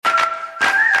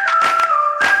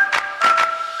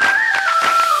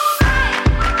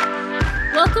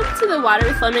the Water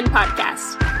with Lemon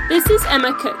podcast. This is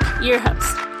Emma Cook, your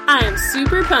host. I am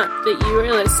super pumped that you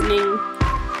are listening.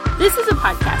 This is a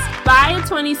podcast by a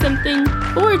 20-something,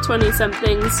 for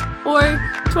 20-somethings, or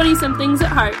 20-somethings at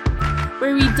heart,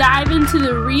 where we dive into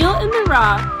the real and the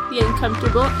raw, the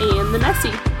uncomfortable and the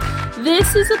messy.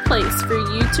 This is a place for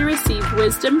you to receive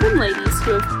wisdom from ladies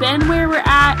who have been where we're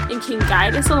at and can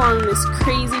guide us along this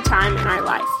crazy time in our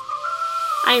life.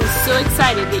 I am so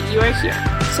excited that you are here,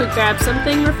 so grab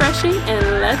something refreshing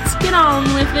and let's get on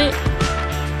with it.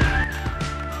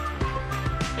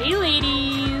 Hey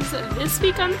ladies, this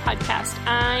week on the podcast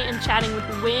I am chatting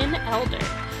with Wynn Elder.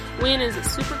 Wynn is a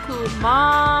super cool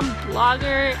mom,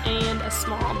 blogger, and a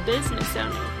small business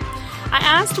owner. I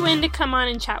asked Wynn to come on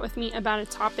and chat with me about a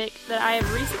topic that I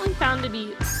have recently found to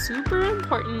be super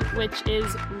important, which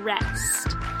is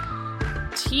rest.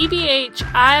 TBH,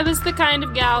 I was the kind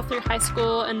of gal through high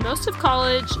school and most of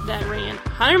college that ran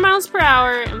 100 miles per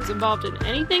hour and was involved in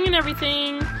anything and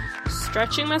everything,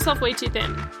 stretching myself way too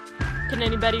thin. Can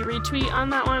anybody retweet on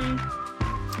that one?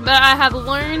 But I have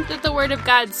learned that the Word of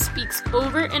God speaks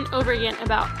over and over again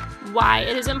about why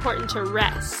it is important to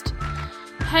rest.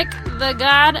 Heck, the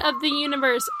God of the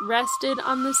universe rested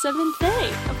on the seventh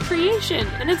day of creation,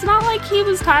 and it's not like he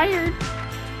was tired.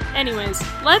 Anyways,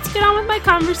 let's get on with my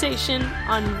conversation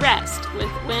on rest with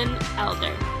Wynn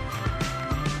Elder.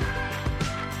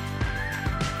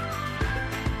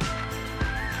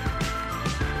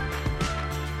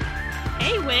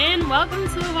 Hey Wynn, welcome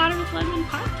to the Water with Lemon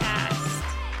podcast.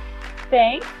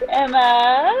 Thanks,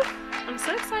 Emma. I'm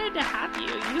so excited to have you.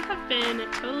 You have been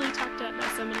totally talked up by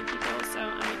so many people, so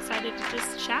I'm excited to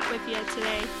just chat with you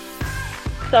today.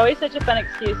 It's always such a fun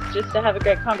excuse just to have a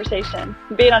great conversation,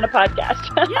 being on a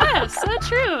podcast. Yeah, so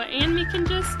true. And we can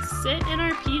just sit in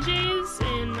our PJs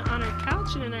and on our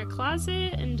couch and in our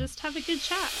closet and just have a good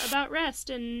chat about rest,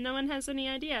 and no one has any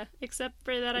idea, except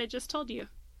for that I just told you.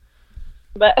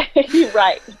 But you're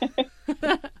right.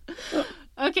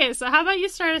 Okay, so how about you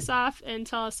start us off and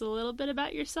tell us a little bit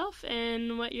about yourself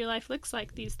and what your life looks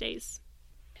like these days.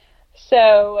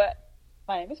 So,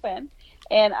 my name is Wynn,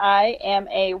 and I am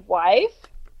a wife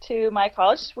to my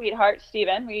college sweetheart,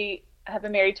 Steven. We have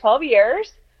been married 12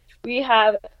 years. We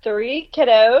have 3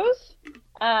 kiddos.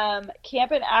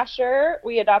 Camp and Asher,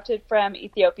 we adopted from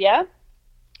Ethiopia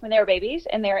when they were babies,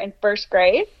 and they're in 1st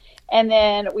grade. And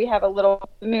then we have a little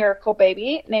miracle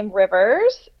baby named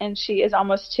Rivers, and she is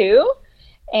almost 2.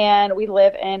 And we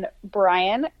live in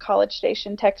Bryan, College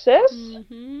Station, Texas,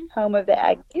 home of the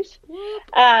Aggies.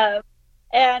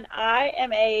 And I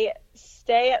am a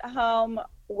stay-at-home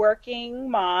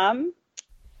working mom.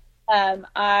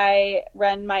 I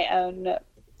run my own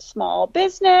small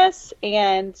business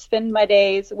and spend my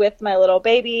days with my little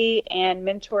baby and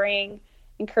mentoring,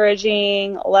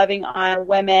 encouraging, loving on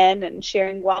women and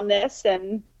sharing wellness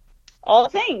and all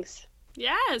the things.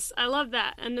 Yes, I love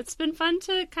that. And it's been fun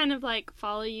to kind of like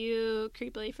follow you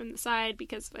creepily from the side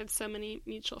because I have so many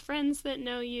mutual friends that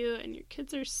know you and your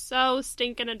kids are so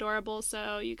stinking adorable.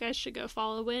 So you guys should go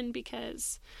follow Wynn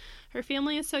because her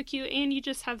family is so cute and you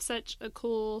just have such a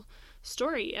cool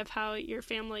story of how your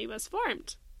family was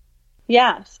formed.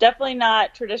 Yeah, it's definitely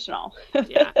not traditional.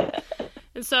 Yeah.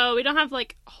 And so we don't have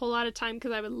like a whole lot of time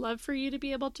because I would love for you to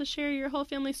be able to share your whole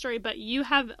family story, but you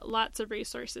have lots of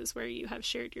resources where you have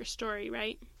shared your story,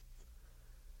 right?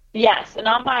 Yes, and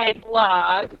on my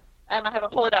blog, I have a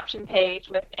whole adoption page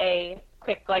with a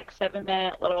quick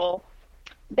 7-minute little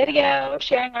video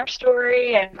sharing our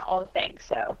story and all the things.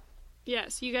 So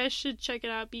yes, you guys should check it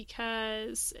out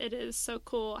because it is so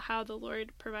cool how the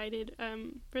Lord provided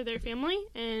for their family,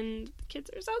 and the kids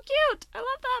are so cute. I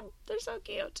love them. They're so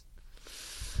cute.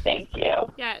 Thank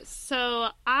you. Yes, so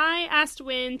I asked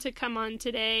Wynn to come on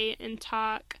today and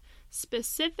talk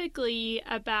specifically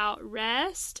about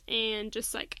rest and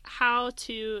just like how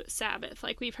to Sabbath.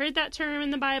 Like we've heard that term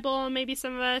in the Bible, maybe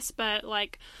some of us, but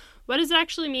like what does it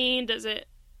actually mean? Did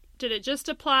it just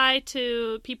apply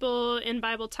to people in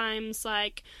Bible times,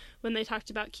 like when they talked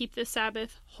about keep the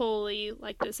Sabbath holy?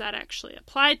 Like does that actually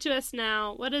apply to us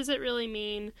now? What does it really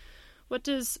mean? What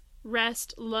does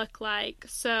rest look like?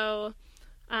 So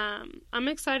I'm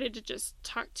excited to just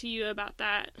talk to you about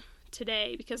that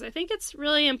today because I think it's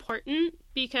really important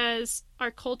because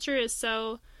our culture is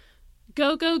so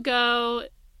go, go, go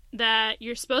that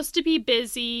you're supposed to be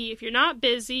busy. If you're not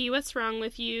busy, what's wrong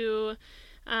with you?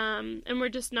 And we're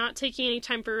just not taking any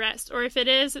time for rest. Or if it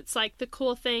is, it's like the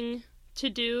cool thing to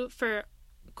do for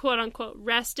quote unquote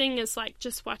resting is like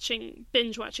just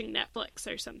binge watching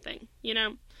Netflix or something, you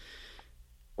know?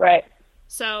 Right.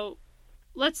 So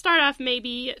let's start off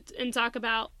maybe and talk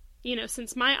about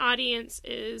since my audience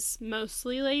is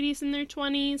mostly ladies in their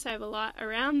 20s, I have a lot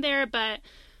around there, but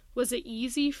was it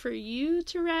easy for you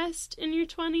to rest in your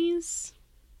 20s?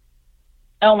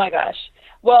 Oh my gosh.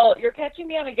 Well, you're catching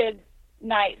me on a good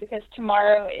night because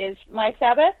tomorrow is my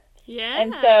Sabbath. Yeah.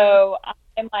 And so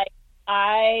I'm like,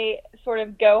 I sort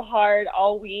of go hard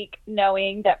all week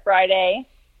knowing that Friday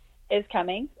is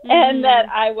coming and that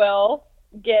I will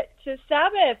get to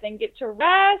Sabbath and get to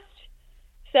rest.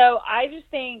 So I just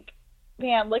think,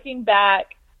 man, looking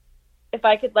back, if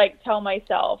I could tell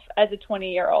myself as a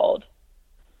 20-year-old,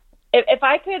 if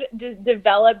I could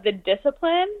develop the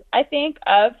discipline, I think,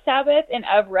 of Sabbath and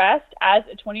of rest as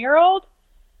a 20-year-old,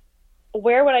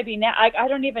 where would I be now? I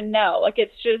don't even know.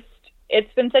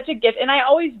 It's been such a gift. And I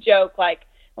always joke,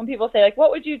 when people say,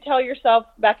 what would you tell yourself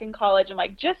back in college? I'm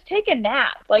like, just take a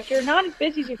nap. You're not as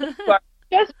busy as you think you are.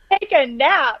 Just take a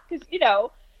nap because,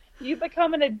 you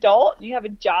become an adult, you have a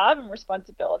job and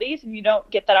responsibilities, and you don't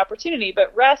get that opportunity.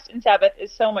 But rest and Sabbath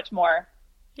is so much more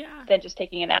than just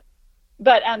taking a nap.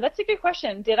 But that's a good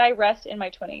question. Did I rest in my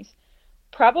 20s?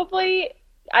 Probably.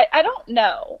 I don't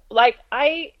know.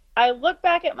 I look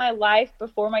back at my life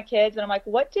before my kids, and I'm like,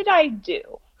 what did I do?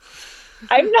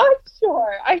 I'm not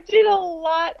sure. I did a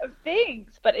lot of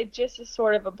things, but it just is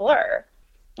sort of a blur.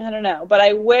 I don't know. But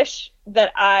I wish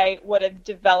that I would have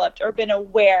developed or been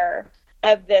aware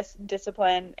of this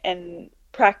discipline and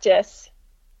practice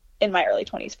in my early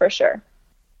 20s for sure.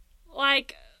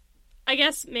 I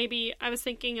guess maybe I was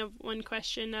thinking of one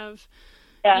question of,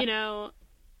 maybe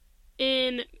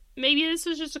this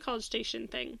was just a College Station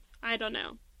thing. I don't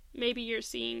know. Maybe you're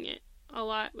seeing it a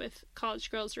lot with college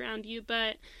girls around you,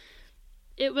 but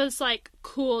it was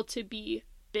cool to be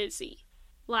busy.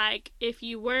 If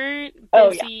you weren't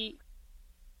busy,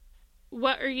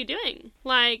 what are you doing?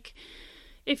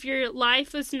 If your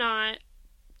life was not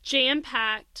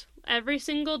jam-packed every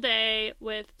single day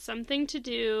with something to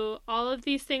do, all of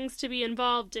these things to be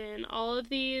involved in, all of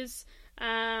these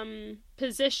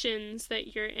positions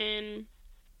that you're in,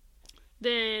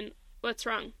 then what's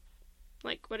wrong?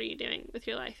 What are you doing with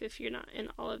your life if you're not in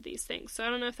all of these things? So I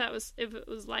don't know if it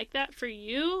was like that for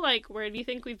you. Where do you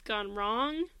think we've gone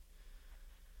wrong?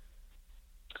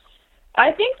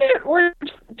 I think that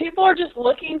people are just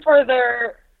looking for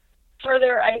their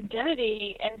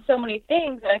identity in so many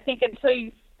things. And I think until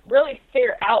you really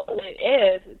figure out what it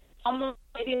is, it's almost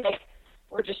maybe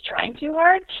we're just trying too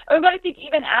hard. But I think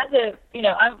even as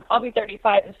I'll be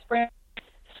 35 this spring.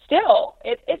 Still,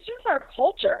 it's just our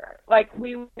culture.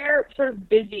 We're sort of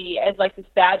busy as this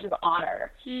badge of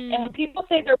honor. And when people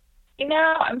say they're busy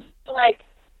now, I'm still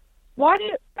why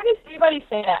does anybody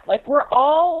say that? We're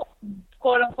all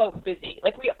quote unquote busy.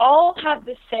 We all have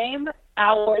the same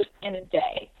hours in a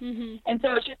day. Mm-hmm. And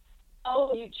so it's just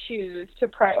how you choose to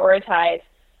prioritize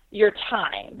your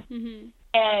time. Mm-hmm.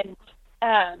 And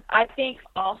I think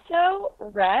also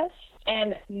rest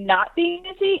and not being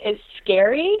busy is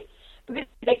scary. They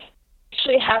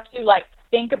actually have to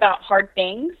think about hard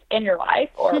things in your life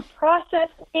or process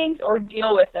things or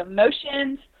deal with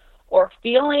emotions or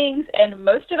feelings, and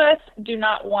most of us do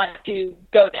not want to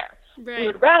go there. Right. We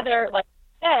would rather, like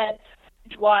I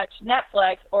said, watch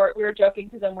Netflix, or we were joking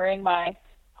because I'm wearing my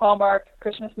Hallmark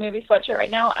Christmas movie sweatshirt right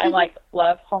now. I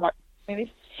love Hallmark movies.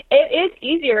 It is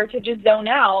easier to just zone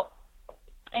out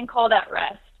and call that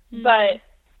rest. Mm-hmm. But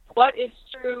what is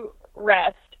true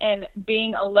rest? And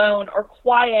being alone or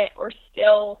quiet or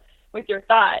still with your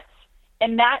thoughts.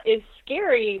 And that is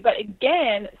scary, but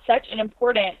again, such an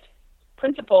important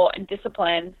principle and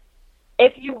discipline.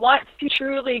 If you want to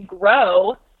truly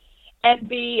grow and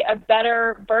be a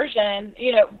better version,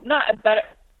 I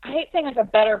hate saying a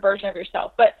better version of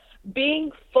yourself, but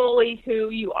being fully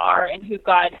who you are and who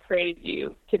God created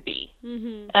you to be.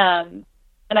 Mm-hmm. And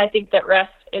I think that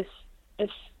rest is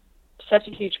such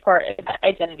a huge part of that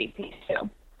identity piece too.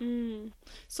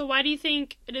 So why do you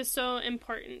think it is so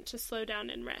important to slow down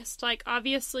and rest?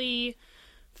 Obviously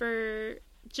for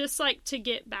just to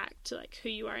get back to who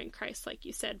you are in Christ, like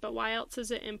you said, but why else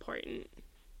is it important?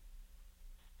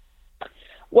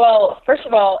 Well, first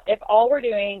of all, if all we're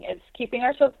doing is keeping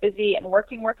ourselves busy and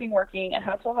working and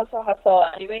hustle,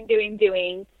 and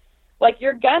doing,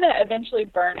 you're gonna eventually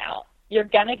burn out. You're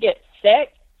gonna get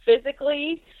sick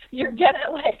physically. You're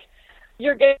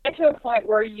getting to a point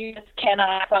where you just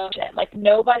cannot function.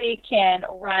 Nobody can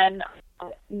run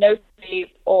no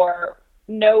sleep or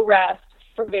no rest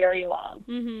for very long.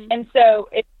 Mm-hmm. And so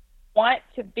if you want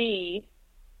to be,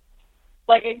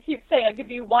 I keep saying, if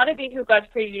you want to be who God's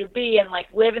created you to be and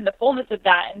live in the fullness of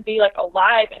that and be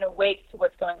alive and awake to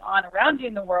what's going on around you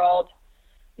in the world,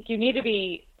 you need to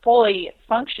be fully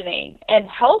functioning and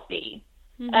healthy.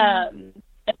 Mm-hmm.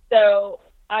 And so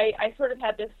I sort of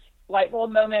had this light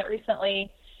bulb moment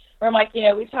recently where I'm like,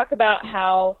 we talk about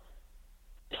how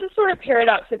this is sort of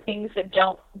paradox of things that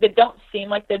don't seem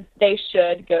like they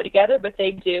should go together, but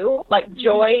they do, like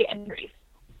joy and grief.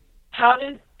 How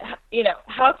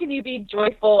can you be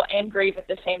joyful and grieve at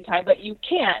the same time? But you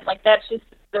can. Like, that's just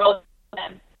the role of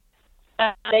them.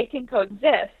 They can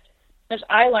coexist, which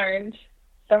I learned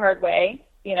the hard way,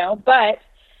 but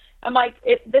I'm like,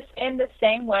 in the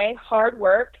same way, hard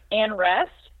work and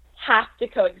rest have to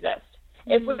coexist.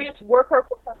 If we just work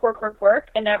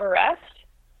and never rest,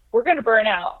 we're going to burn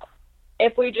out.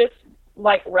 If we just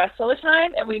like rest all the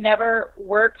time and we never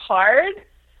work hard,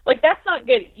 like that's not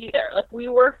good either. Like we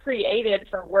were created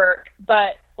for work,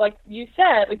 but like you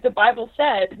said, like the Bible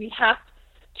says, we have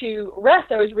to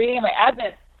rest. I was reading in my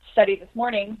Advent study this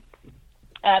morning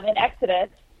in Exodus,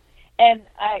 and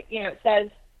it says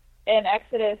in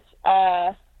Exodus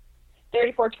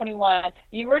 34:21,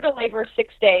 you were to labor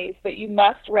 6 days, but you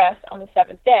must rest on the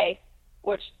seventh day,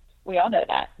 which we all know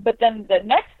that. But then the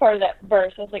next part of that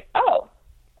verse, I was like, oh,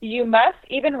 you must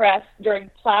even rest during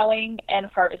plowing and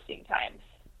harvesting times.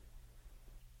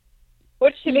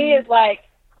 Which to me is like,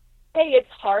 hey, it's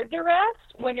hard to rest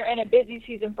when you're in a busy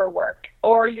season for work,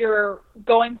 or you're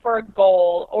going for a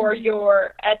goal, or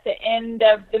you're at the end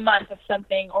of the month of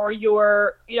something, or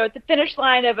you're, at the finish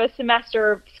line of a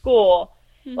semester of school.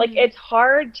 Like, it's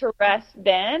hard to rest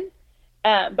then.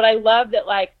 But I love that,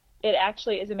 like, it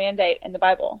actually is a mandate in the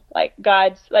Bible. Like,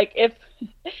 if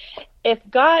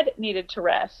God needed to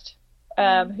rest,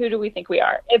 who do we think we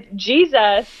are? If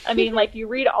Jesus, like, you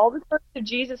read all the stories of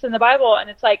Jesus in the Bible, and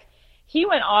it's like, he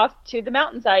went off to the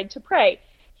mountainside to pray.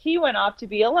 He went off to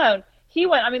be alone.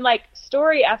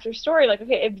 Story after story. Like,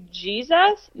 okay, if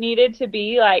Jesus needed to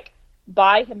be, like,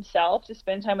 by himself to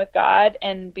spend time with God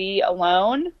and be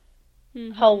alone,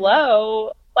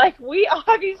 hello, like, we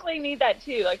obviously need that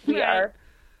too. Like, we are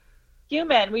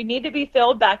human. We need to be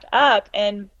filled back up,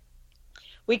 and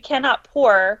we cannot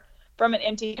pour from an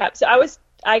empty cup. So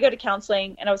I go to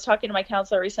counseling, and I was talking to my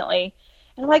counselor recently,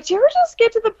 and I'm like, do you ever just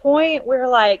get to the point where,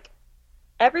 like,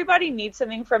 everybody needs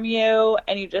something from you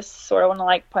and you just sort of want to,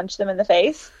 like, punch them in the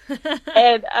face?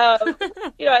 And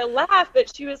I laughed,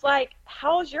 but she was like,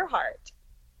 how's your heart?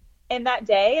 And that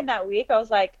day and that week, I was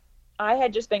like, I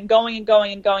had just been going and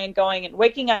going and going and going and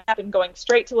waking up and going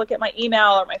straight to look at my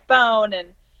email or my phone,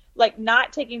 and, like,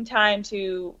 not taking time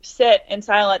to sit in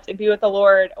silence and be with the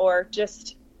Lord or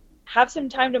just have some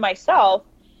time to myself.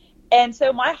 And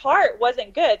so my heart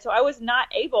wasn't good. So I was not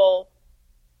able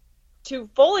to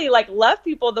fully, like, love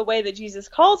people the way that Jesus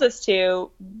calls us to,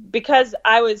 because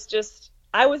I was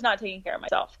not taking care of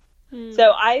myself.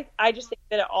 So I just think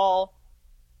that it all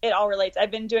relates.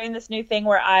 I've been doing this new thing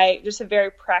where just a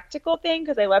very practical thing,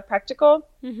 because I love practical.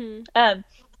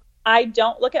 I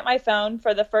don't look at my phone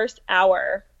for the first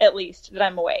hour, at least, that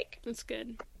I'm awake. That's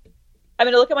good. I'm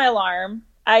going to look at my alarm.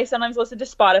 I sometimes listen to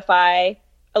Spotify.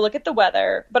 I look at the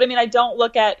weather. But, I don't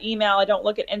look at email. I don't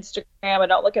look at Instagram. I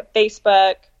don't look at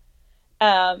Facebook.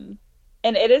 And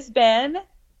it has been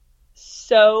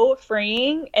so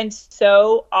freeing and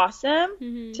so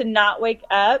awesome to not wake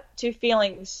up to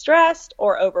feeling stressed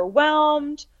or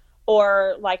overwhelmed,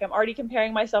 or like I'm already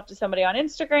comparing myself to somebody on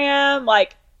Instagram.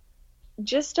 Like,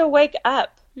 just to wake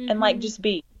up and, like, just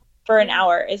be for an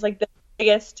hour is, like, the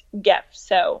biggest gift.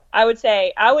 So I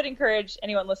would encourage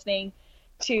anyone listening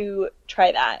to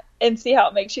try that and see how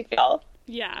it makes you feel.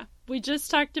 Yeah. We just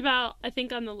talked about, I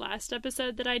think on the last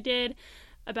episode that I did,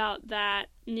 about that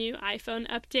new iPhone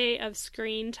update of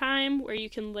screen time, where you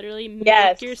can literally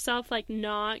make yourself, like,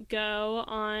 not go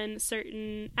on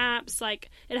certain apps. Like,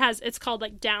 it's called,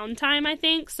 like, downtime, I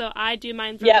think. So I do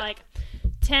mine from like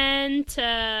 10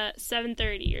 to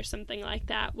 7:30 or something like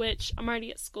that, which I'm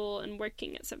already at school and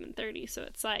working at 7:30. So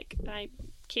it's like, I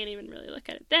can't even really look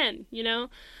at it then,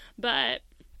 but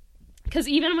because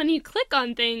even when you click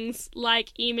on things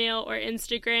like email or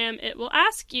Instagram, it will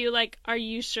ask you, like, are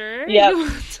you sure you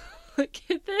want to look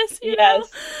at this? You know?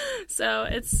 So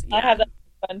it's, I have that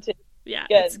fun too. Yeah,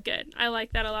 it's good. I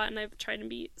like that a lot, and I've tried to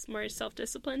be more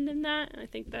self-disciplined in that, and I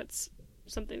think that's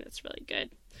something that's really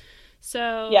good.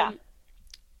 So,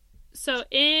 so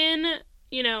in,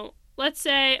 let's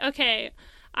say, okay,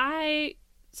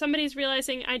 somebody's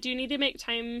realizing I do need to make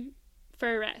time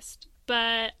for a rest,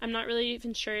 but I'm not really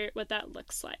even sure what that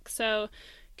looks like. So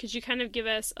could you kind of give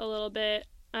us a little bit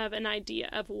of an idea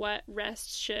of what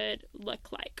rest should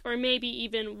look like, or maybe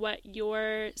even what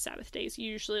your Sabbath days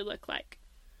usually look like?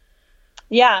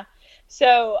 Yeah.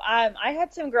 So I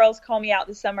had some girls call me out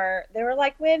this summer. They were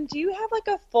like, "When do you have, like,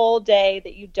 a full day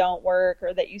that you don't work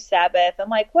or that you Sabbath?" I'm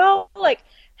like, well, like,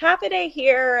 half a day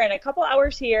here and a couple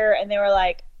hours here. And they were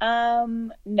like,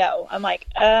 no. I'm like,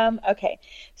 okay.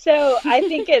 So I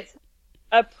think it's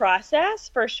a process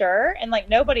for sure. And like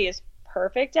nobody is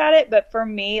perfect at it. But for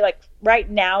me, like right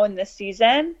now in this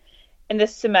season, in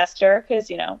this semester, because,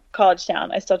 you know, college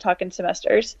town, I still talk in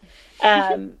semesters,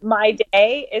 my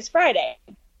day is Friday.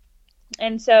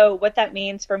 And so what that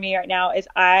means for me right now is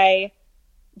I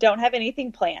don't have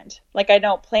anything planned. Like I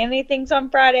don't plan any things on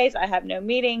Fridays. I have no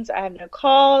meetings. I have no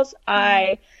calls.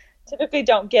 I typically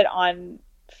don't get on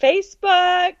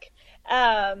Facebook.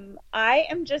 I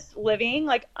am just living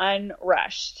like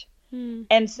unrushed.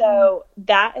 And so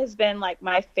that has been like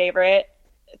my favorite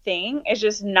thing, is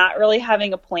just not really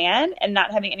having a plan and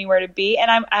not having anywhere to be.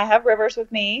 And I have Rivers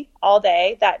with me all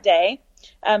day that day.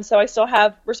 So I still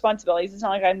have responsibilities. It's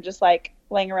not like I'm just like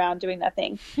laying around doing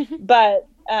nothing, but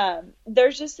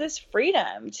there's just this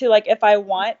freedom to, like, if I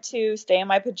want to stay in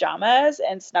my pajamas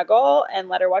and snuggle and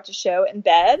let her watch a show in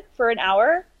bed for an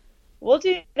hour, we'll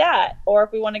do that. Or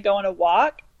if we want to go on a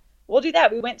walk, we'll do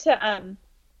that. We went to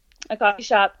a coffee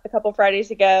shop a couple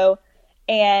Fridays ago,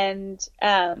 and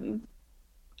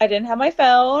I didn't have my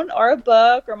phone or a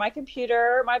book or my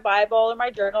computer or my Bible or my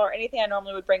journal or anything I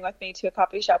normally would bring with me to a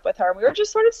coffee shop with her. We were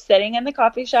just sort of sitting in the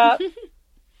coffee shop,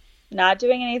 not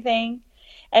doing anything.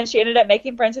 And she ended up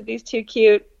making friends with these two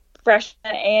cute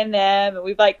freshmen at A&M, and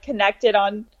we've like connected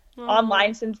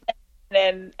online since then.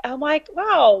 And I'm like,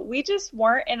 wow, we just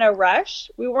weren't in a rush.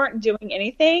 We weren't doing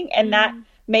anything, and that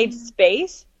made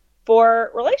space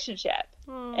for relationship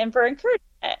and for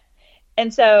encouragement.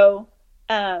 And so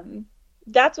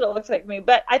that's what it looks like to me.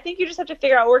 But I think you just have to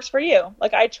figure out what works for you.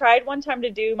 Like I tried one time to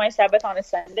do my Sabbath on a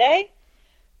Sunday,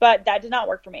 but that did not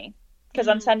work for me. Because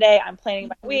on Sunday, I'm planning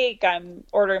my week, I'm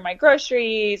ordering my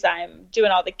groceries, I'm doing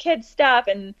all the kids stuff,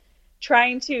 and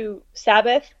trying to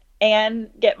Sabbath and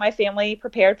get my family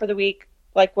prepared for the week,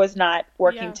 like, was not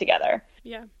working together.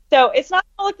 Yeah. So it's not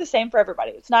going to look the same for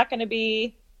everybody. It's not going to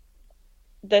be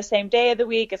the same day of the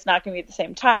week. It's not going to be the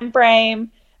same time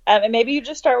frame. And maybe you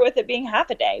just start with it being half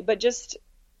a day, but just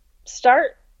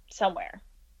start somewhere.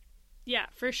 Yeah,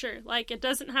 for sure. Like, it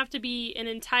doesn't have to be an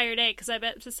entire day, because I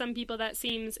bet to some people that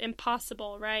seems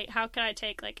impossible, right? How could I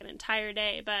take, like, an entire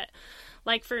day? But,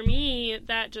 like, for me,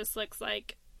 that just looks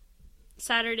like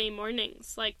Saturday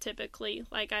mornings, like, typically.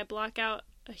 Like, I block out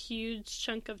a huge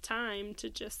chunk of time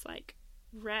to just, like,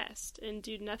 rest and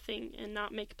do nothing and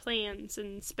not make plans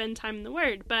and spend time in the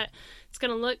Word. But it's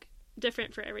going to look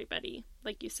different for everybody,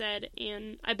 like you said,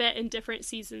 and I bet in different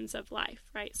seasons of life,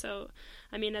 right? So,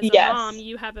 I mean, as a mom,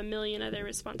 you have a million other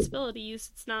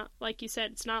responsibilities. It's not, like you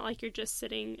said, it's not like you're just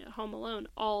sitting at home alone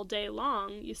all day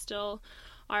long. You still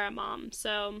are a mom.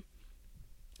 So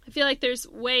I feel like there's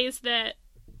ways that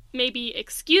maybe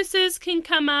excuses can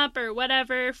come up or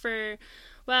whatever for,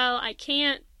 well, I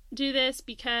can't do this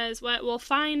because we'll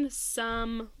find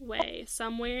some way,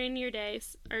 somewhere in your day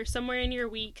or somewhere in your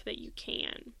week that you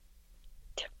can.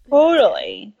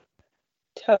 Totally.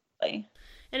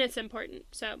 And it's important.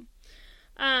 So,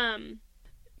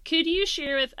 could you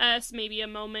share with us maybe a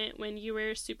moment when you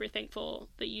were super thankful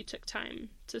that you took time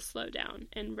to slow down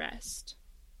and rest?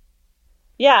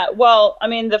 Yeah, well, I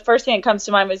mean, the first thing that comes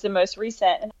to mind was the most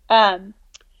recent.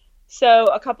 So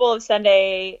a couple of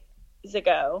Sundays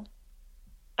ago,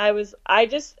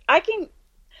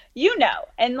 you know,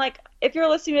 and like, if you're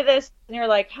listening to this and you're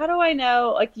like, how do I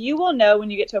know? Like, you will know when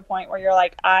you get to a point where you're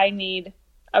like, I need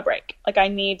a break. Like, I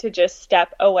need to just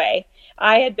step away.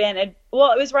 I had been, it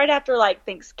was right after like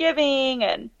Thanksgiving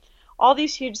and all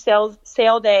these huge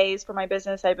sale days for my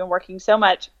business. I've been working so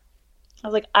much. I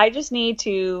was like, I just need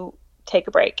to take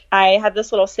a break. I have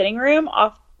this little sitting room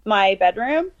off my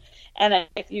bedroom, and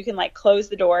you can like close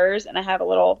the doors, and I have a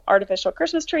little artificial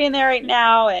Christmas tree in there right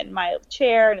now, and my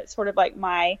chair, and it's sort of like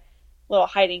my little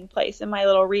hiding place in my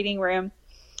little reading room.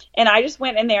 And I just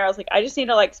went in there. I was like, I just need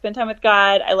to like spend time with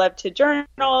God. I love to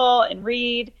journal and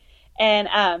read. And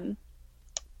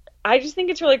I just think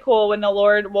it's really cool when the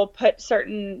Lord will put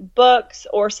certain books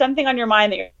or something on your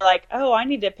mind that you're like, oh, I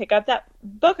need to pick up that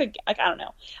book again. Like, I don't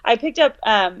know. I picked up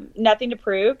Nothing to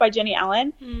Prove by Jenny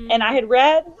Allen, and I had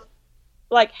read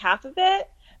like half of it,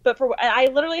 but I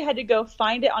literally had to go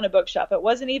find it on a bookshelf. It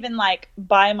wasn't even like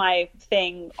by my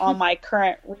thing on my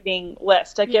current reading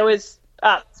list. Like, it was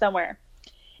up somewhere.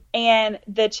 And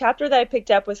the chapter that I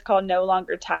picked up was called No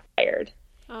Longer Tired.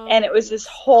 Oh. And it was this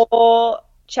whole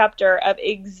chapter of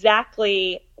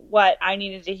exactly what I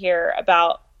needed to hear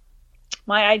about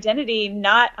my identity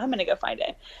I'm going to go find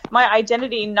it. My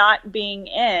identity not being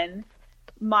in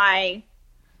my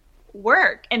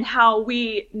work, and how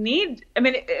we need, I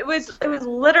mean, it was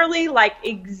literally like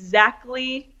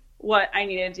exactly what I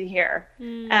needed to hear.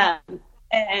 Mm.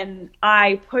 And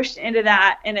I pushed into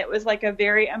that, and it was like a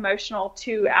very emotional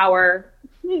 2-hour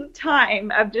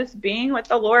time of just being with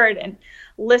the Lord and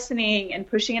listening and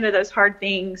pushing into those hard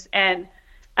things. And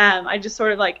I just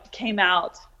sort of like came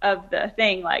out of the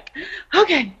thing like,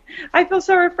 okay, I feel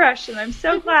so refreshed, and I'm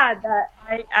so glad that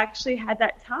I actually had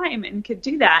that time and could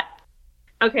do that.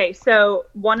 Okay, so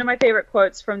one of my favorite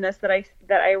quotes from this that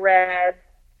I read,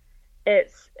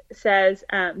 it says,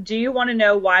 do you want to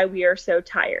know why we are so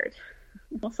tired?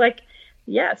 I was like,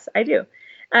 yes, I do.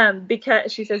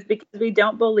 Because she says, because we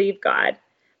don't believe God.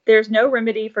 There's no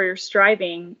remedy for your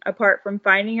striving apart from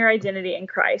finding your identity in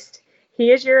Christ.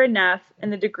 He is your enough,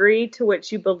 and the degree to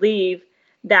which you believe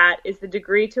that is the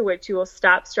degree to which you will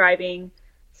stop striving,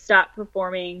 stop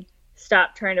performing,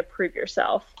 stop trying to prove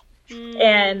yourself.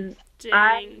 And Dang.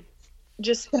 I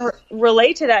just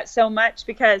relate to that so much,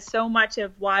 because so much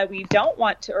of why we don't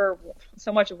want to, or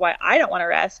so much of why I don't want to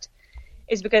rest,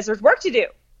 is because there's work to do.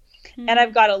 And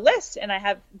I've got a list, and I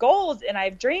have goals, and I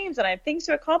have dreams, and I have things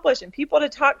to accomplish, and people to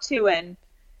talk to. And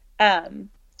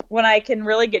when I can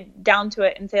really get down to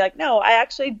it and say, like, no, I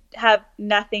actually have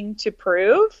nothing to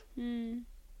prove.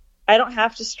 I don't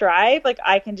have to strive. Like,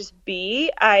 I can just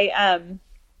be. I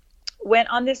went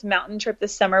on this mountain trip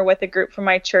this summer with a group from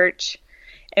my church,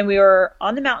 and we were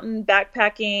on the mountain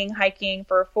backpacking, hiking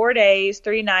for 4 days,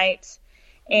 3 nights.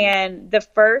 And the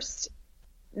first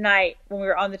night when we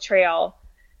were on the trail,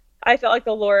 I felt like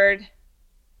the Lord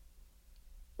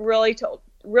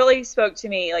really spoke to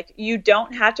me, like, you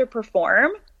don't have to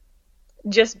perform,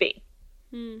 just be.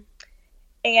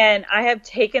 And I have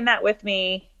taken that with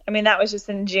me. I mean, that was just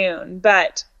in June,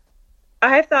 but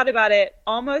I have thought about it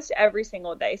almost every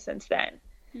single day since then.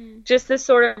 Just this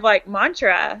sort of like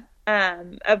mantra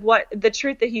of what the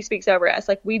truth that he speaks over us.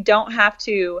 Like, we don't have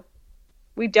to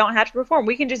perform.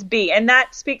 We can just be. And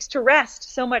that speaks to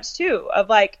rest so much too, of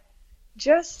like,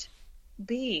 just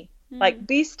be. Like,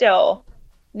 be still.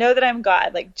 Know that I'm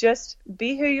God. Like, just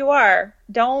be who you are.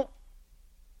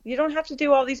 You don't have to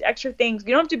do all these extra things.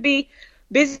 You don't have to be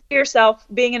busy yourself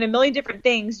being in a million different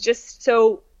things just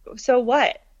so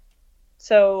what?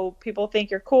 So people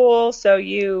think you're cool, so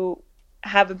you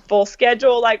have a full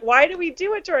schedule. Like, why do we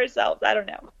do it to ourselves? I don't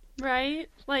know. Right?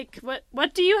 Like,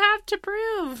 what do you have to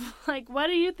prove? Like, what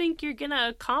do you think you're gonna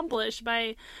accomplish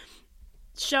by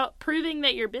proving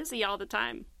that you're busy all the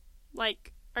time?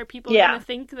 Like, are people gonna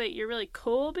think that you're really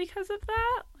cool because of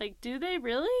that? Like, do they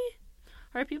really?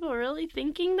 Are people really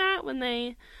thinking that when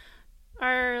they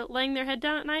are laying their head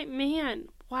down at night? Man,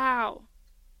 wow.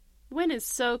 Wynn is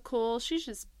so cool. She's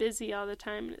just busy all the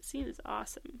time, and it seems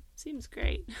awesome. Seems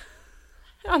great.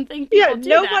 I don't think people do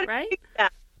that, right?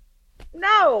 That.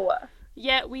 No.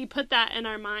 Yet we put that in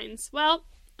our minds. Well,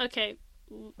 okay,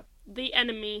 the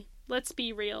enemy, let's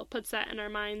be real, puts that in our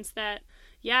minds that,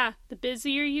 yeah, the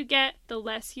busier you get, the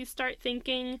less you start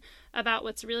thinking about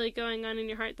what's really going on in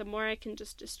your heart, the more I can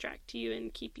just distract you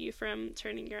and keep you from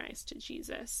turning your eyes to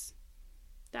Jesus.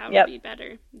 That would be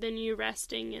better than you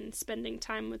resting and spending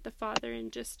time with the Father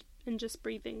and just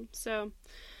breathing. So,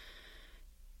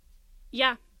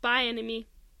 yeah, bye, enemy.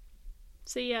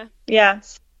 See ya. Yeah.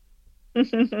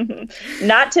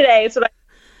 Not today. So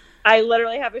I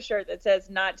literally have a shirt that says,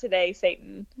 not today,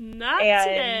 Satan. Not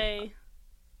today.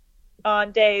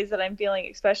 On days that I'm feeling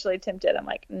especially tempted, I'm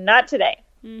like, not today.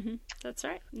 That's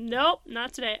right. Nope,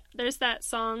 not today. There's that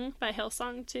song by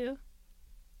Hillsong, too.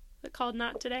 Called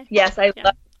Not Today? Yes, I love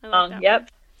that song. Yep.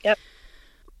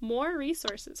 More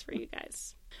resources for you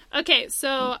guys. Okay,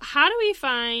 so how do we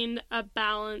find a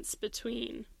balance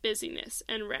between busyness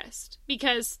and rest?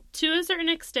 Because to a certain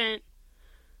extent,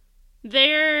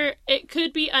 it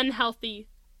could be unhealthy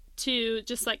to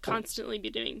just like constantly be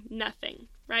doing nothing,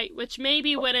 right? Which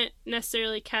maybe wouldn't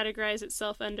necessarily categorize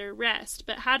itself under rest,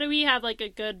 but how do we have like a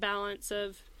good balance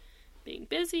of being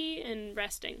busy and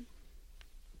resting?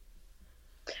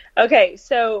 Okay,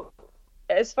 so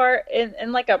as far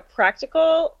in like a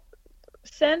practical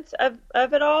sense of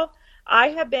it all, I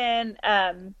have been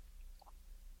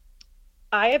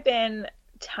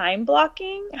time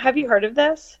blocking. Have you heard of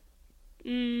this?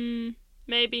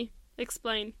 Maybe.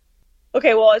 Explain.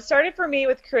 Okay, well, it started for me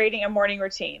with creating a morning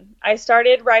routine. I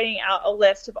started writing out a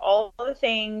list of all the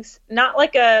things, not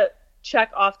like a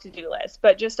check off to-do list,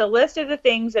 but just a list of the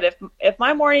things that if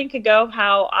my morning could go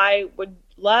how I would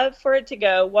love for it to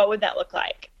go, what would that look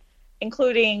like?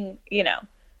 Including,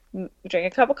 drink a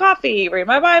cup of coffee, read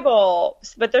my Bible.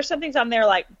 But there's some things on there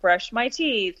like brush my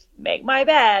teeth, make my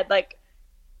bed, like,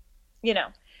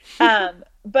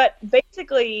 but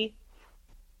basically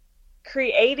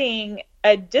creating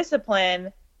a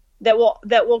discipline that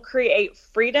will create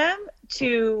freedom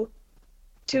to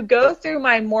go through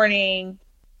my morning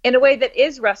in a way that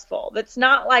is restful. That's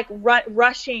not like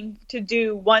rushing to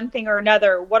do one thing or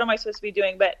another. What am I supposed to be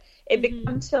doing? But it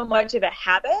becomes so much of a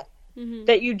habit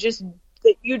that you just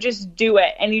do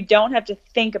it and you don't have to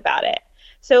think about it.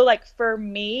 So like for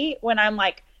me, when I'm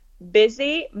like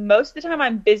busy, most of the time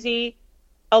I'm busy.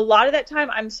 A lot of that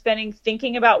time I'm spending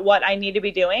thinking about what I need to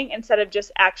be doing instead of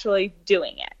just actually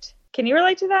doing it. Can you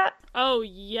relate to that? Oh,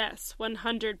 yes,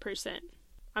 100%.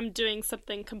 I'm doing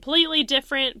something completely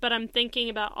different, but I'm thinking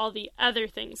about all the other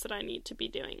things that I need to be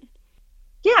doing.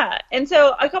 Yeah. And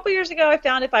so a couple years ago, I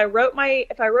found if I wrote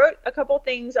a couple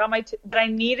things on that I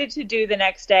needed to do the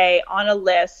next day on a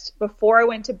list before I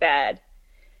went to bed,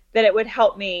 that it would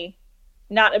help me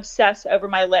not obsess over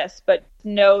my list, but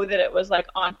know that it was like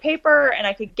on paper and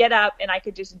I could get up and I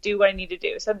could just do what I need to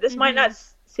do. So this might not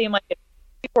seem like it's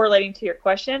correlating to your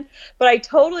question, but I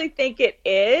totally think it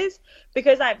is,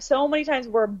 because so many times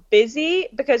we're busy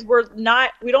because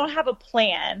we don't have a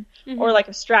plan or like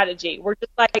a strategy. We're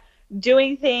just like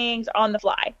doing things on the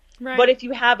fly. Right. But if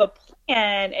you have a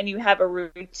plan and you have a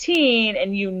routine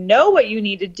and you know what you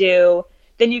need to do,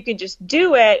 then you can just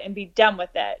do it and be done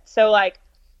with it. So like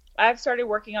I've started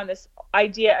working on this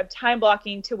idea of time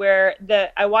blocking to where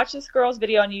I watched this girl's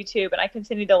video on YouTube, and I can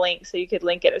send you the link so you could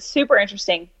link it. It's super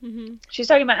interesting. She's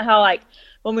talking about how like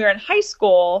when we were in high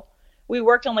school, we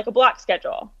worked on like a block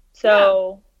schedule.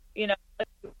 So, you know,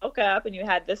 you woke up and you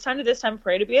had this time to this time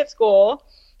for you to be at school.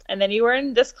 And then you were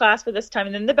in this class for this time,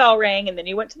 and then the bell rang, and then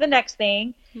you went to the next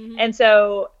thing. And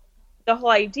so the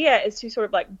whole idea is to sort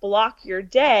of like block your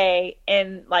day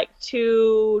in like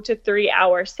 2 to 3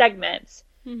 hour segments.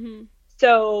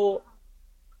 So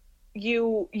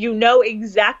you know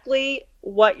exactly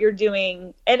what you're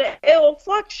doing, and it will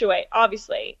fluctuate,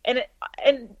 obviously. And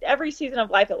every season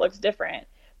of life, it looks different.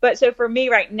 But so for me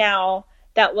right now,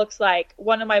 that looks like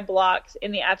one of my blocks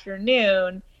in the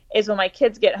afternoon is when my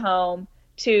kids get home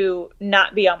to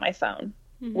not be on my phone,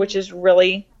 which is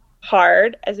really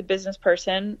hard as a business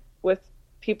person with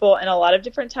people in a lot of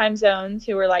different time zones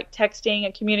who are like texting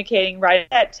and communicating right at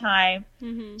that time,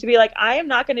 to be like, I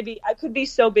could be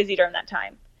so busy during that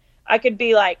time. I could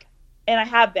be like, and I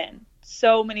have been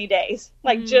so many days,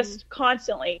 like just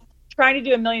constantly trying to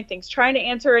do a million things, trying to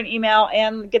answer an email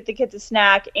and get the kids a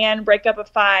snack and break up a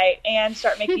fight and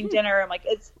start making dinner. I'm like,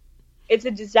 it's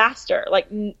a disaster. Like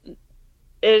it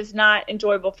is not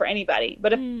enjoyable for anybody.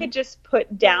 But if I could just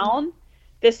put down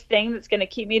this thing that's going to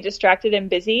keep me distracted and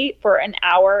busy for an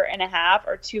hour and a half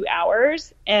or 2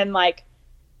 hours and like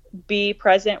be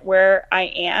present where I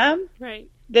am, right,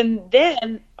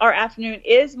 then our afternoon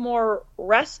is more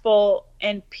restful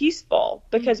and peaceful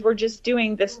because we're just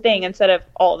doing this thing instead of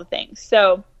all the things.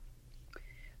 So,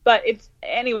 but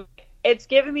it's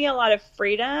given me a lot of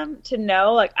freedom to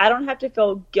know, like, I don't have to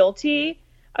feel guilty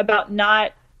about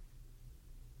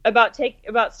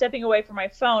stepping away from my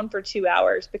phone for 2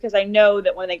 hours, because I know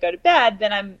that when they go to bed,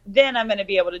 then I'm going to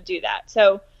be able to do that.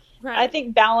 So right. I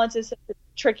think balance is a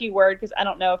tricky word, because I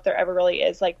don't know if there ever really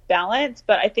is like balance,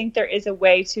 but I think there is a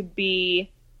way to be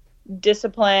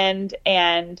disciplined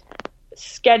and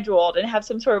scheduled and have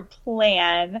some sort of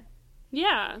plan.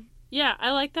 Yeah,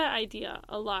 I like that idea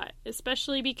a lot,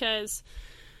 especially because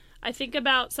I think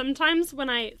about sometimes when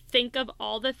I think of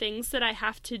all the things that I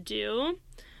have to do,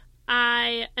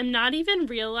 I am not even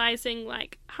realizing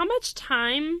like how much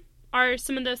time are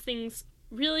some of those things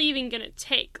really even going to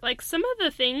take. Like some of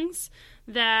the things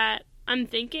that I'm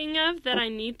thinking of that I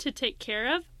need to take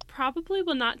care of probably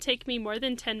will not take me more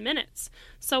than 10 minutes.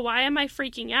 So why am I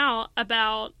freaking out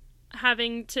about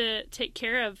having to take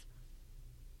care of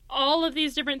all of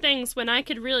these different things when I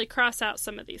could really cross out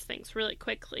some of these things really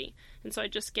quickly? And so I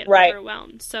just get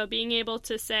overwhelmed. So being able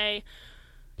to say,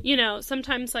 you know,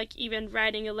 sometimes like even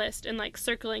writing a list and like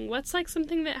circling what's like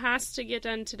something that has to get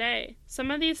done today.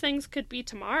 Some of these things could be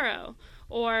tomorrow,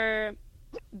 or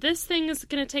this thing is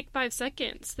going to take 5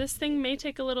 seconds. This thing may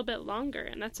take a little bit longer,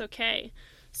 and that's okay.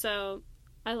 So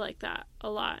I like that a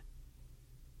lot.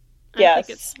 Yes. I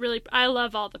think it's really, I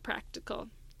love all the practical.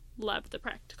 Love the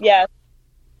practical. Yes.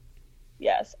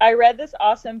 Yes. I read this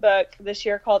awesome book this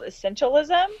year called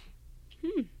Essentialism.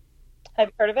 Have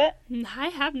you heard of it? I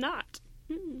have not.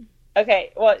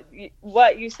 Okay. Well,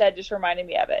 what you said just reminded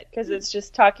me of it, because it's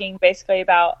just talking basically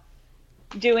about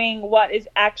doing what is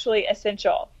actually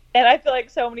essential. And I feel like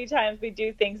so many times we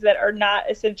do things that are not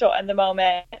essential in the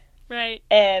moment. Right.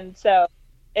 And so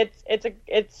it's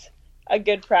a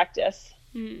good practice.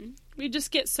 We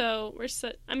just get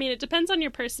I mean, it depends on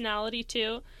your personality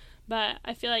too, but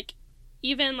I feel like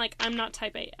even like I'm not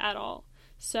type A at all.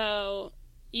 So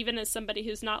even as somebody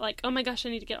who's not like, oh my gosh, I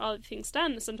need to get all the things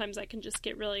done, sometimes I can just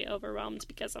get really overwhelmed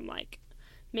because I'm like,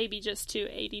 maybe just too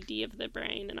ADD of the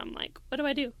brain, and I'm like, what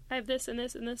do? I have this and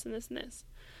this and this and this and this.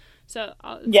 So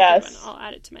it's yes, a good one. I'll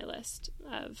add it to my list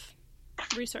of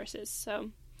resources.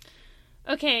 So,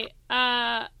 okay,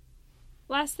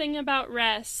 last thing about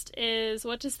rest is,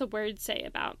 what does the word say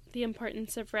about the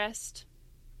importance of rest?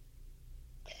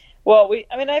 Well,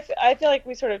 I feel like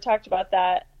we sort of talked about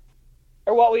that,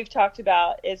 or what we've talked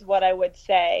about is what I would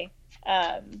say.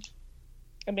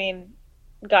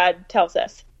 God tells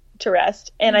us to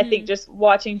rest. And I think just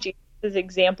watching Jesus'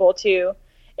 example too,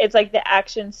 it's like the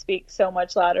actions speak so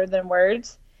much louder than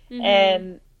words.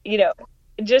 And,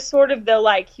 just sort of the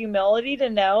like humility to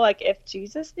know, like, if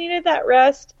Jesus needed that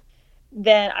rest,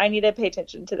 then I need to pay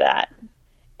attention to that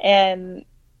and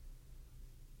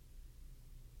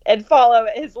follow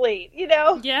his lead,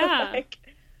 Yeah. like,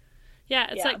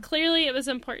 it's like, clearly it was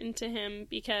important to him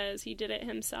because he did it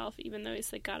himself, even though he's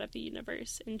the God of the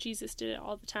universe, and Jesus did it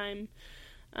all the time.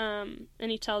 And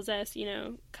he tells us,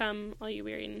 come all you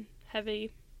weary and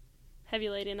heavy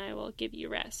laden, I will give you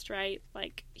rest, right?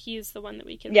 Like, he's the one that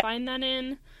we can find that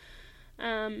in.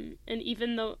 And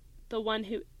even though the one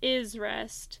who is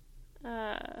rest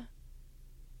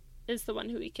is the one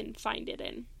who we can find it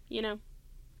in,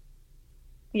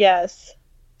 Yes.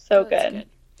 So good.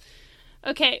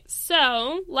 Okay,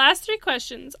 so last 3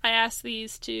 questions. I ask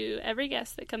these to every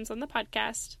guest that comes on the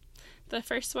podcast. The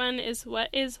first one is, what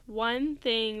is one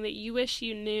thing that you wish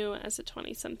you knew as a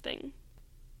 20-something?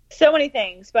 So many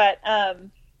things, but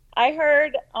I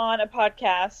heard on a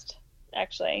podcast,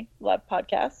 actually, love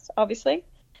podcasts, obviously.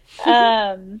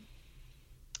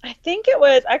 I think it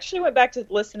was, I actually went back to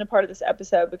listen to part of this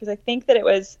episode because I think that it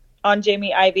was on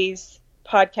Jamie Ivy's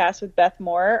podcast with Beth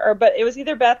Moore, but it was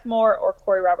either Beth Moore or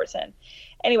Corey Robertson.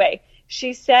 Anyway,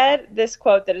 she said this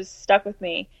quote that has stuck with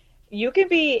me: you can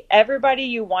be everybody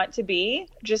you want to be,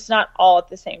 just not all at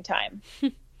the same time.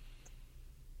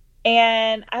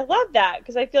 And I love that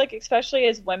because I feel like, especially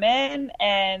as women,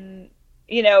 and,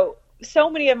 so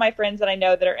many of my friends that I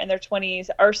know that are in their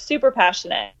 20s are super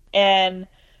passionate, and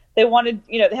they want to,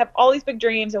 they have all these big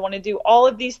dreams and want to do all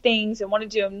of these things and want to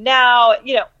do them now,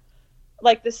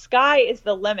 like the sky is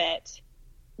the limit,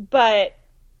 but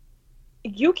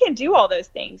you can do all those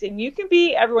things and you can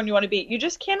be everyone you want to be. You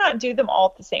just cannot do them all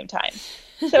at the same time.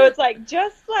 So it's like,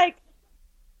 just like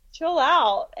chill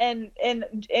out and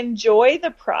enjoy the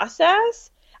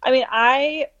process. I mean,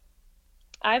 I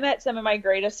met some of my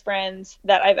greatest friends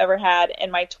that I've ever had in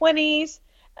my 20s.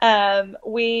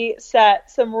 We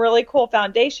set some really cool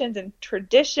foundations and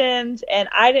traditions, and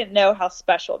I didn't know how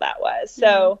special that was.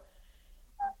 So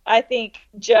I think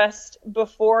just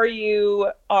before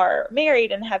you are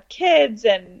married and have kids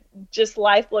and just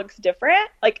life looks different,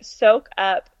 like, soak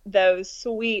up those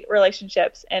sweet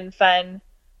relationships and fun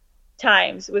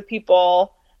times with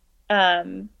people. I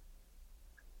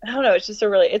don't know. It's just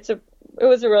it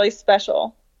was a really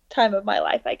special time of my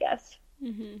life, I guess.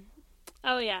 Mm-hmm.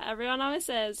 Oh yeah. Everyone always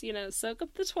says, soak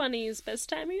up the 20s, best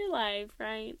time of your life,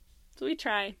 right? So we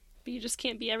try, but you just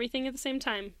can't be everything at the same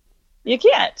time. You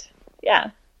can't.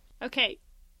 Yeah. Okay,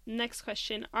 next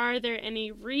question. Are there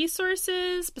any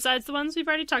resources, besides the ones we've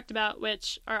already talked about,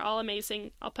 which are all amazing?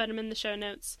 I'll put them in the show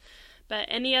notes. But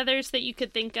any others that you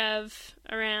could think of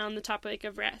around the topic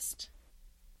of rest?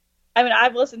 I mean,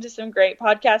 I've listened to some great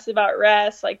podcasts about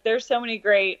rest. Like, there's so many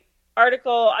great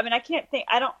articles. I mean, I can't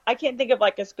think of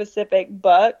like a specific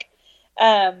book.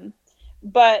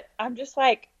 But I'm just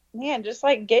like, man, just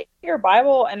like get your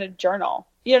Bible and a journal.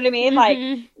 You know what I mean? Mm-hmm.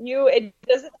 Like, it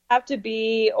doesn't have to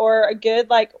be, or a good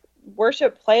like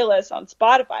worship playlist on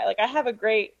Spotify. Like, I have a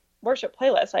great worship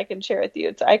playlist I can share with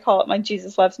you. I call it my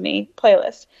Jesus Loves Me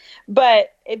playlist.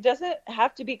 But it doesn't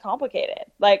have to be complicated.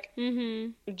 Like,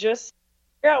 just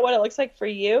figure out what it looks like for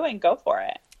you and go for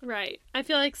it. Right. I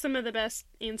feel like some of the best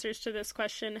answers to this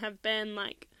question have been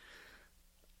like,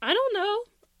 I don't know.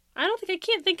 I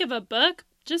can't think of a book.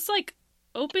 Just like,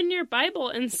 open your Bible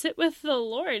and sit with the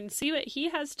Lord and see what he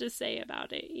has to say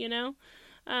about it,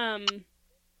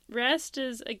 Rest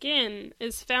is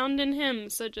found in him.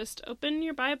 So just open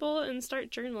your Bible and start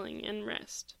journaling and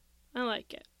rest. I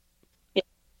like it.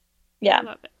 Yeah. I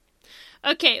love it.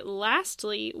 Okay,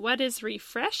 lastly, what is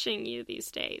refreshing you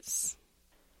these days?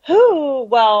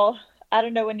 Well, I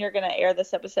don't know when you're going to air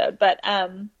this episode, but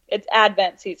it's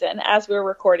Advent season as we're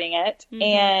recording it. Mm-hmm.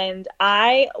 And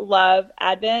I love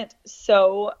Advent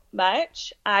so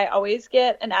much. I always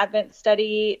get an Advent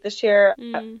study. This year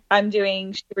I'm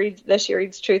doing She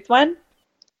Reads Truth one.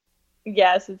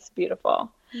 Yes, it's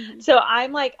beautiful. Mm-hmm. So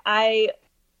I'm like,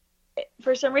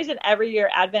 for some reason, every year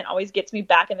Advent always gets me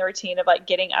back in the routine of like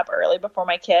getting up early before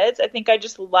my kids. I think I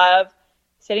just love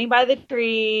sitting by the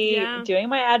tree, doing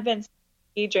my Advent,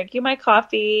 drinking my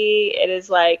coffee. It is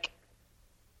like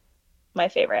my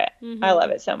favorite. Mm-hmm. I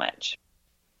love it so much.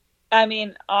 I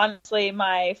mean, honestly,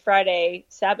 my Friday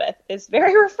Sabbath is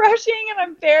very refreshing, and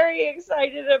I'm very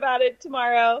excited about it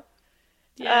tomorrow.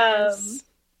 Yes.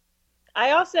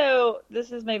 I also,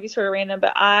 this is maybe sort of random,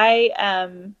 but I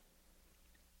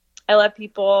love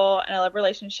people and I love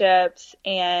relationships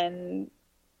and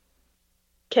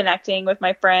connecting with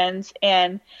my friends,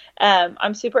 and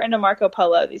I'm super into Marco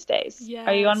Polo these days. Yes.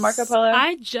 Are you on Marco Polo?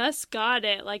 I just got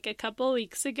it like a couple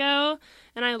weeks ago,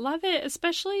 and I love it,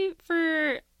 especially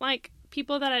for like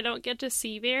people that I don't get to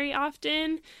see very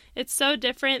often. It's so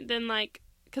different than like,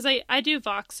 because I do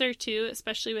Voxer too,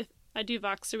 especially with, I do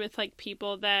Voxer with like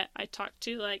people that I talk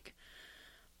to like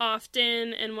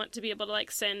often and want to be able to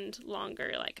like send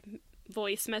longer like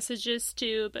voice messages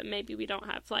to, but maybe we don't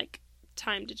have like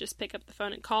time to just pick up the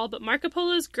phone and call. But Marco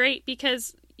Polo is great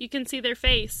because you can see their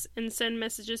face and send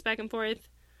messages back and forth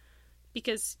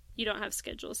because you don't have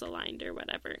schedules aligned or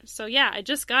whatever. So yeah, I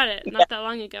just got it not that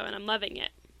long ago and I'm loving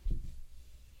it.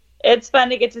 It's fun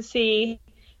to get to see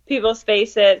people's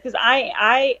faces because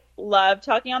I love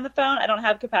talking on the phone. I don't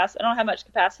have much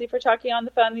capacity for talking on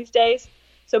the phone these days.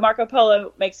 So Marco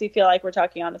Polo makes me feel like we're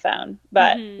talking on the phone,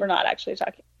 but we're not actually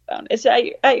talking on the phone. It's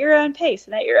at your own pace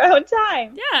and at your own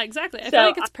time. Yeah, exactly. I feel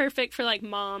like it's perfect for like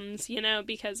moms, you know,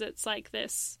 because it's like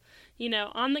this, you know,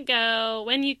 on the go,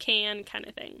 when you can kind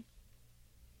of thing.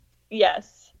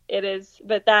 Yes, it is.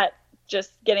 But that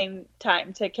just getting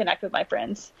time to connect with my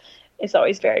friends is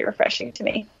always very refreshing to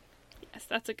me. Yes,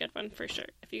 that's a good one for sure.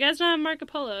 If you guys don't have Marco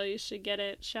Polo, you should get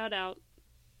it. Shout out.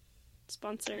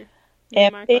 Sponsor.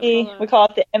 MP. We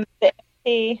call it the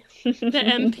MP. The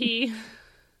MP.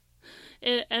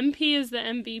 MP is the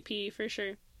MVP for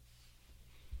sure.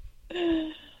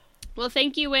 Well,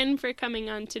 thank you, Wynn, for coming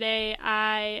on today.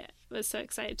 I was so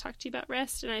excited to talk to you about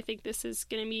rest, and I think this is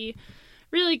going to be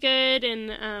really good,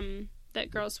 and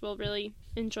that girls will really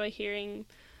enjoy hearing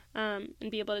and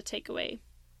be able to take away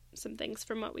some things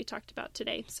from what we talked about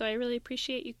today. So I really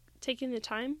appreciate you taking the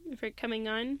time for coming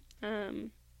on.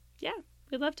 Yeah,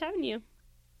 we loved having you.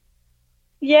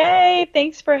 Yay!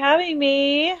 Thanks for having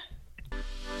me.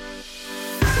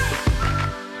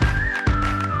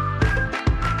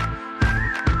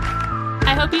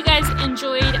 I hope you guys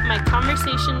enjoyed my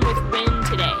conversation with Wynn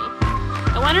today.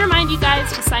 I want to remind you guys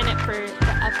to sign up for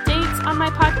the updates on my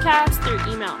podcast through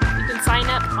email. You can sign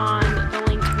up on the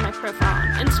link in my profile on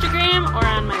Instagram or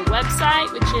on my website,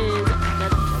 which is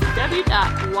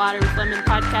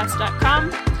www.waterwithlemonpodcast.com.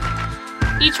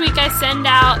 Each week I send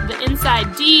out the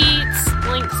inside deets,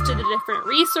 links to the different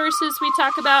resources we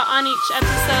talk about on each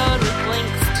episode with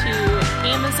links to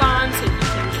Amazon, so you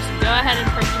can just go ahead and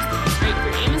purchase them straight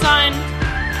through Amazon.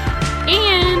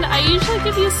 And I usually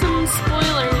give you some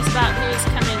spoilers about who is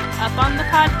coming up on the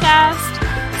podcast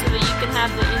so that you can have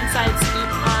the inside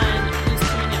scoop on who's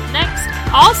coming up next.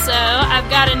 Also, I've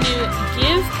got a new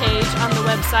give page on the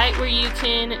website where you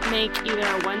can make either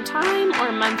a one-time or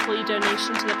monthly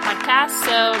donation to the podcast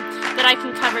so that I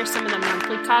can cover some of the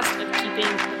monthly costs of keeping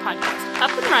the podcast up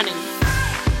and running.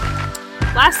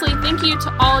 Lastly, thank you to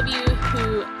all of you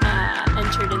who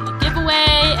entered in the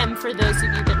giveaway, and for those of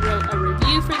you that wrote a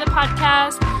review for the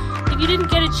podcast. If you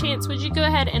didn't get a chance, would you go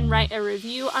ahead and write a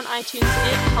review on iTunes?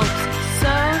 It helps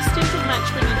so stinking much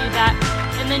when you do that.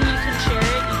 And then you can share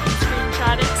it, you can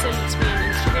screenshot it, send it to me on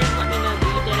Instagram, let me know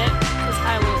that you did it, because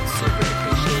I will super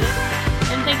appreciate it.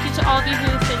 And thank you to all of you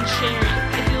who have been sharing.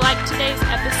 If you liked today's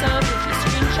episode, would you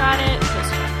screenshot it,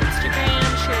 post it on Instagram,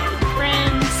 share it with your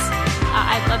friends?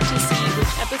 I'd love to see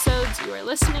which episodes you are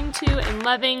listening to and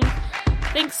loving.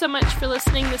 Thanks so much for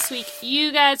listening this week.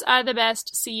 You guys are the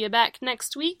best. See you back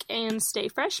next week, and stay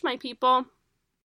fresh, my people.